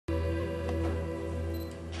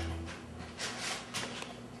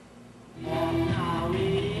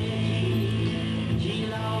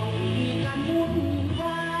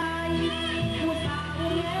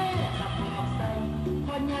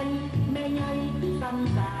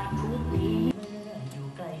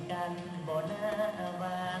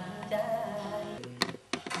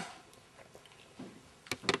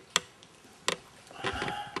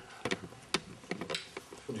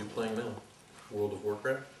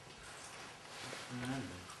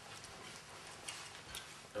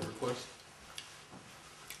A request?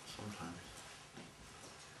 Sometimes.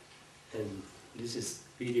 And this is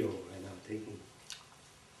video right now taking.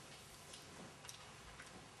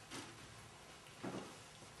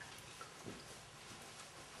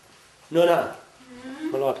 No, no.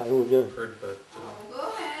 Có loถ่ายรูปchưa? Heard that. Go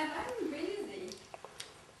ahead, I'm busy.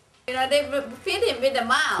 You know, they feed him with the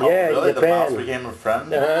mouth. Yeah, Really? in The mouse Japan. became a friend?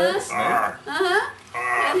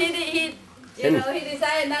 And he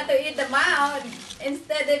decided not to eat the mouse.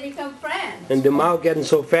 Instead, they become friends. And the mouse getting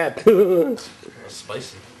so fat.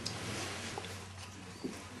 Spicy.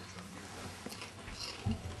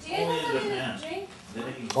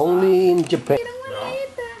 Only Only in Japan. in Japan. You don't want to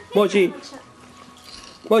eat that. Mochi,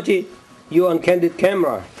 Mochi, you on candid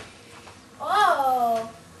camera. Oh.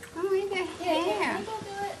 Oh, eat that hair.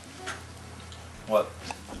 What?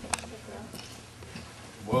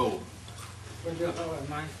 Whoa. You're gonna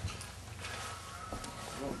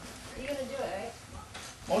do it, right?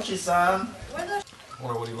 Mochi-san. Where's the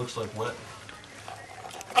Wonder what he looks like wet.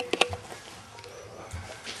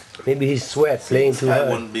 Maybe he sweat playing to That her.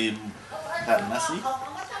 wouldn't be that messy.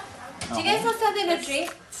 Do you guys want something to drink?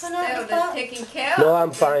 still just taking care of? No,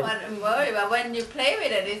 I'm fine. Don't worry, but when you play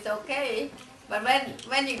with it, it's okay. But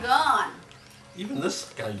when you're gone, Even this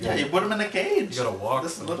guy. Yeah, you put him in a cage. You gotta walk.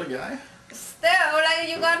 This little guy. still, like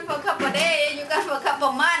you're gone for a couple of days, you're gone for a couple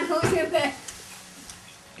of months, who's in there?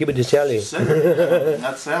 Give it to Sally.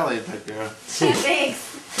 That's Sally right there. Thanks.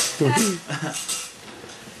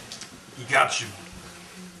 He got you.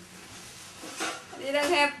 You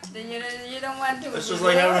don't have, you don't want to. It's just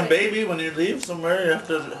like having a baby when you leave somewhere. You have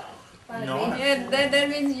to, you know. Yeah, that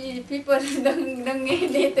means people don't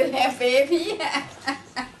need to have baby.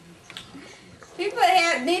 People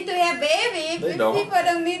need to have baby. They don't. People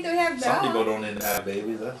don't need to have dogs. Some people don't need to have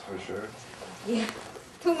babies. That's for sure. Yeah.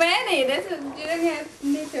 Too many. That's what you don't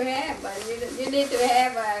need to have, but you need to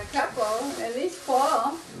have a couple, at least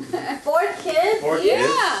 4. 4 kids? 4 Yeah.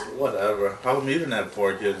 kids? Whatever. How come you didn't have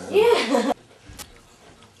 4 kids? Yeah.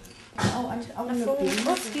 Oh, I'm gonna be.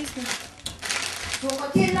 Oh, excuse me.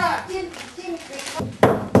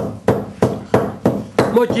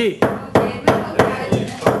 Mochi,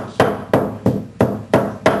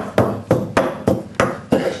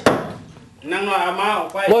 Năng loại à mau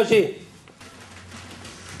quay. Mochi.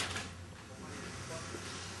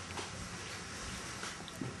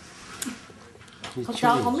 He's Khẩu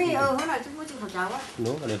trang chewing. của mi hôm nay chúng tôi chịu khẩu trang quá.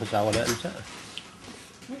 No, để khẩu trang vào đấy, chắc.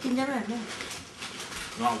 Nó chín ra rồi nè.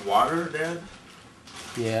 You want water, Dad?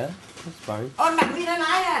 Yeah, that's fine. Ôn nặng đi ra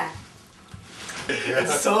lái à.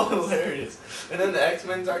 It's so hilarious. And then the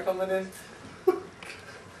X-Men are coming in.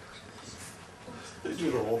 They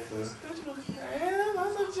do the whole thing. Man, I'm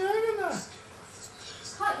a juggernaut.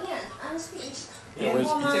 Hot yeah, I'm speaking. Yeah, he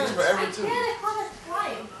takes forever too. I caught it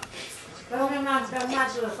flying. Cái hôm nay đang mang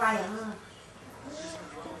sửa fly à?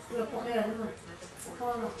 Sửa có cái đúng không?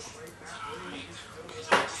 Con rồi.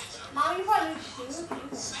 Máu như vậy You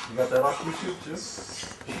got that off YouTube too?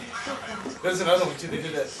 There's another one too. They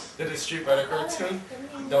did a Street Fighter cartoon.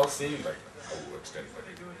 They'll see like, oh, it's good.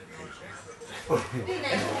 Đi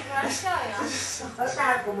này không có chơi à? Ở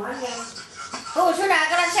ta của mọi người. Cô số nào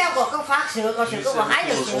cái xe của cô phát sửa, cô sửa cô hái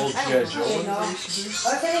được sửa.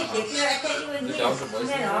 Ở cái này chỉ là cái như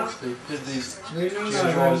thế đó. They did these. They always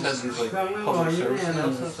had these like public service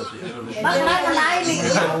announcements at the end of the show. Bác nói cái lái mình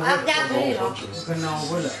ăn ra cái gì đó. Cái nào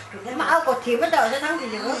với lại. Cái mà ao cột thì bắt đầu sẽ thắng thì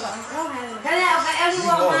được. Cái này ông em đi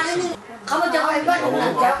qua mà không có cho anh bắt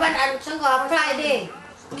là cho bắt ăn sáng gò Friday.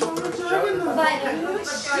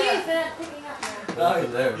 No,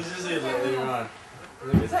 he's there. He's just later on.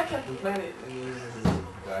 Like, is that Captain Planet? And he's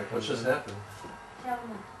like, what just happened?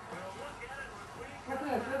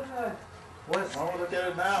 What? I want to look at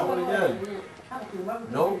it now. What again?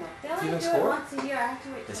 Nope. He didn't score?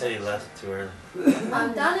 They said he left too early.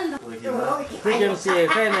 I'm done in the Like he left. คือยังสี่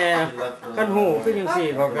แค่แน่ He left early. กันหูคือยังสี่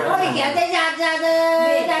พอกัน Ôi kìa đây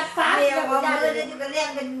ra phá đều bom mưa đây cái lên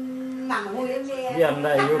bên mảng mùi em đi. เยี่ยมไ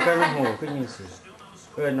ด้อยู่กันหูคือยังสี่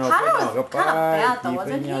เออนอกไปนอกก็ไปกี่เ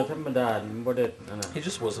ป็นยาธรรมดาบ่ได้อันนั้น He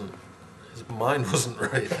just wasn't. His mind wasn't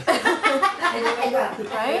right. Right?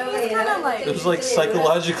 He's kind of like. It was like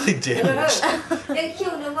psychologically damaged. Cái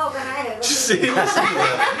kêu nó ngô cái này được. See that?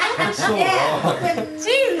 That's so wrong.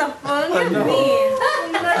 Jeez, the fun of me.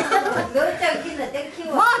 Đối chân khi là cái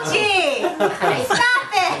kêu. Mochi! Stop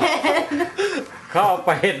it! เขาเอาไป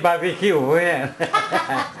เฮ็ดบาร์บีคิวเว้ย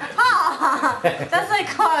That's like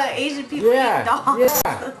how Asian people eat dogs. yeah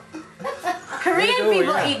Korean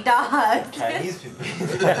people eat dogs. Chinese people.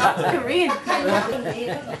 Korean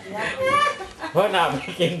people. เพราะน่าไม่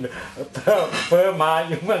กินเพิ่มมาอ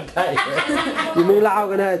ยู่เมืองไทย อยู่เมืองลาว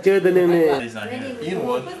กันนะเจอตัวหนึงนี่ He's not here. Eat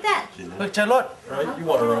one. What's that? Look, Charlotte. Right? You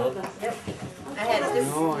want a roll? I had this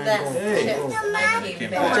that Hey. chip. Can't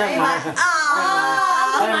ใช่ไหม Oh,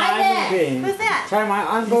 ใช่ไหมคุณพี่ who's that? ใช่ไหม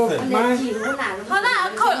อันโกไหม Hold on,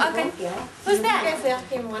 okay. Who's that?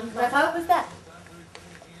 Who's that?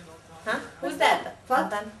 Huh? Who's that?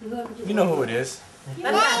 You know who it is.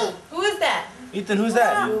 Who is that? Ethan, who's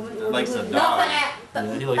that? likes the No, dog. but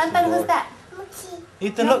He likes the who's dog. that?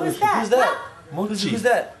 Ethan, No, look. who's that? Who's that? Mochi. Who's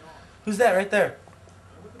that? Who's that right there?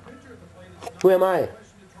 Who am I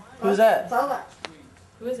Who's that?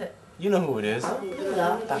 Who is it? You know who it is.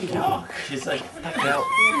 She's like, Tack out.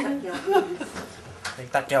 Hey,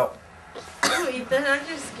 tack out. Oh, Ethan, aren't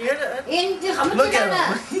you scared of it? yên chứ không Look biết at nè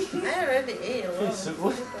him. I already ate a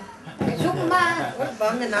little. xúc ba We're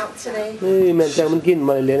bumming out today. เฮ้ยแม่นจังมันกินม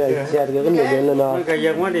าเรียนไอ้แซ่ก็กันเรียนแล้วเนาะ มันก็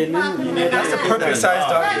ยังว่าเด่นนี่นี่ That's the perfect size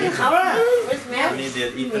dog. khẩu đó Where's we Mel? need to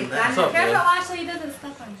eat them. What's up, man? Watch so he doesn't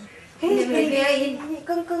step on you.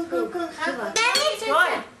 cưng khá vậy Joy,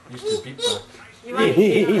 Used to beat them. you want to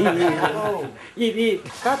eat? อีด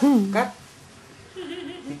กัด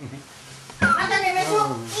anh ta này mày xúc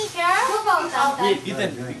xúc vào tàu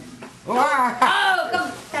Ethan. ว้า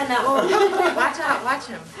Stand up. Watch out, watch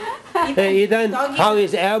him. Hey Ethan how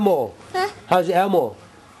is Elmo how's Elmo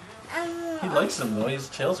He likes them though. His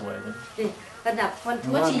tail's wagging. cái đập con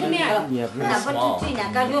chúa chị เหยียบ cái đập con chúa chị là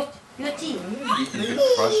cao vô chúa chị They could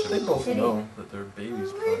crush They them. both know. That they're babies.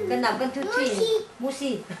 Probably. cái đập con chúa chị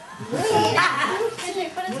musi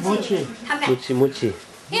มูชิ 무치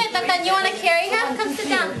Here, Tantan, you want to carry him? Come sit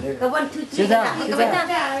down. cái con chúa chị Sit cái down, đập sit cái down.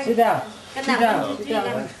 đập sit down cái sit đập down con chúa chị là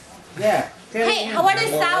yeah Hey, what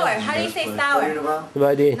is sour? How do you say sour? สบ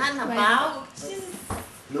ายดี Not about.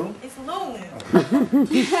 It's long.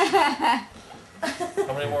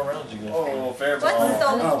 How many more rounds you got? Oh, fair What's ball. so?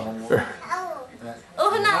 Oh,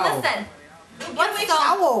 Oh, no, listen. What's so?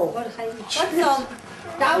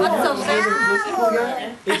 What's so?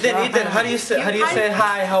 What's so? Ethan, how do you say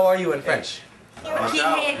hi? How are you in French? He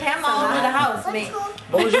came all to the house, mate.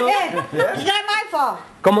 Bonjour. cái máy phò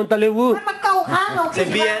comment allez-vous bắt câu khá rồi C'est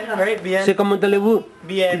bien, right? Bien. c'est comment allez-vous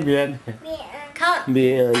Bien. เบียน Count.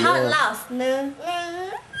 bien Count lost. Then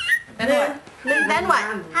what? Then what?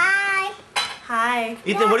 Hi.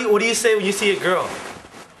 Ethan, what do you say when you see a girl?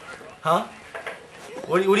 Huh?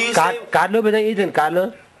 What do you card say? card nữa bên đây Ethan card nữa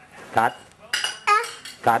card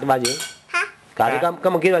card bao nhiêu card có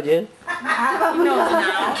một cái bao nhiêu He knows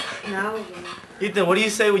now. Ethan, what do you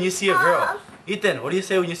say when you see a girl? Ethan, what do you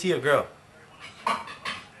say when you see a girl?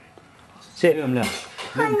 เริ่มแล้ว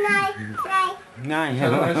ง่ายฮะ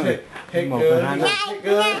บอกกันนะ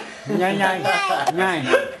ง่ายง่ายง่าย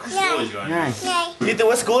school is going. ง่าย Ethan,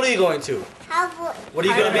 what school are you going to? What are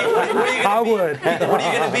you gonna be? Howard What are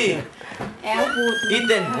you gonna be?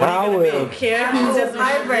 Ethan, what are you gonna be? Here, he's just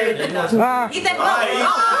vibrating. Ethan, no.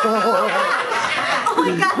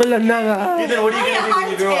มันละนั่งอ่ะ Ethan, what are you gonna be when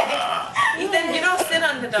you grow up? Ethan, you don't sit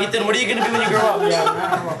on the dog. Ethan, what are you gonna be when you grow up?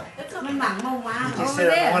 nó mặn mông quá Just sit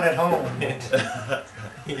at one at home.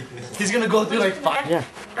 He's gonna go through like 5. yeah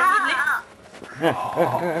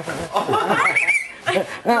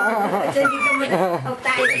chơi đi không được học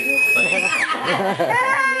tay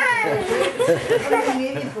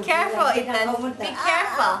Careful, Ethan. Be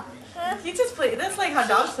careful. He just play. That's like how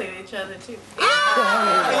dogs play with each other too.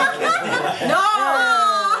 No,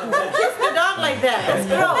 kiss the dog like that. That's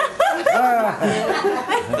gross.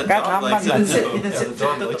 The Các dog lắm likes bắt it. đầu. Yeah, the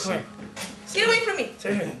dog likes it. Get away from me.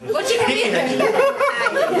 What you gonna do?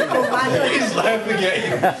 He's laughing at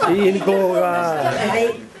you. อินโกอ่ะ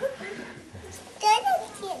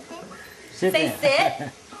sit Say sit.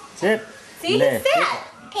 sit See, he sit.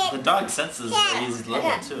 The dog senses that he's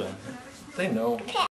little too. They know.